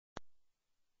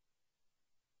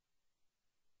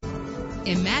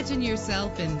Imagine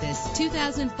yourself in this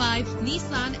 2005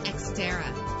 Nissan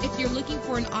Xterra. If you're looking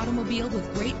for an automobile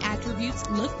with great attributes,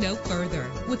 look no further.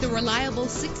 With a reliable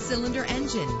 6-cylinder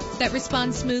engine that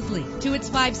responds smoothly to its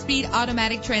 5-speed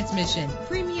automatic transmission,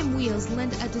 premium wheels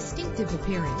lend a distinctive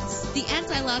appearance. The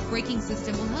anti-lock braking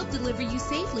system will help deliver you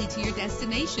safely to your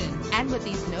destination. And with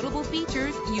these notable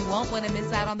features, you won't want to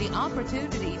miss out on the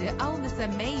opportunity to own this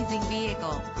amazing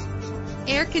vehicle.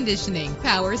 Air conditioning,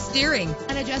 power steering,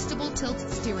 an adjustable tilt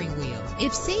steering wheel.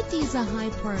 If safety is a high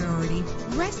priority,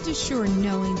 rest assured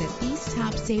knowing that these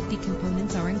top safety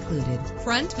components are included.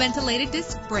 Front ventilated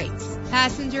disc brakes,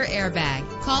 passenger airbag.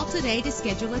 Call today to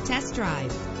schedule a test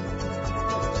drive.